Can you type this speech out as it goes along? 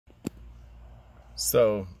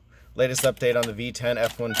So, latest update on the V10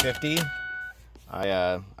 F-150.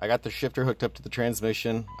 I got the shifter hooked up to the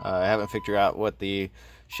transmission. I haven't figured out what the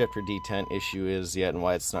shifter detent issue is yet and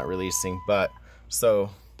why it's not releasing. But,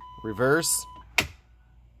 so, reverse,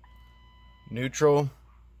 neutral,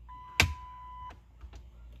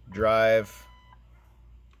 drive,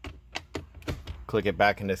 click it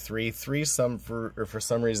back into 3. 3 for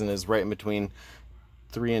some reason is right in between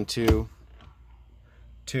 3 and 2.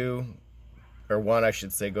 2 or 1, I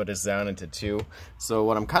should say, go down into 2. So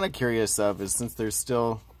what I'm kind of curious of is, since there's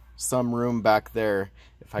still some room back there,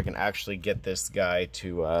 if I can actually get this guy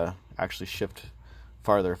to actually shift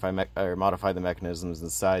farther, if I modify the mechanisms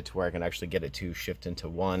inside to where I can actually get it to shift into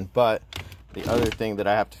 1. But the other thing that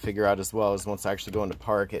I have to figure out as well is, once I actually go into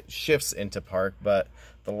park, it shifts into park, but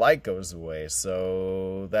the light goes away.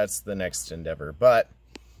 So that's the next endeavor. But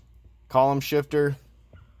column shifter,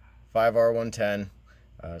 5R110,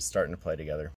 starting to play together.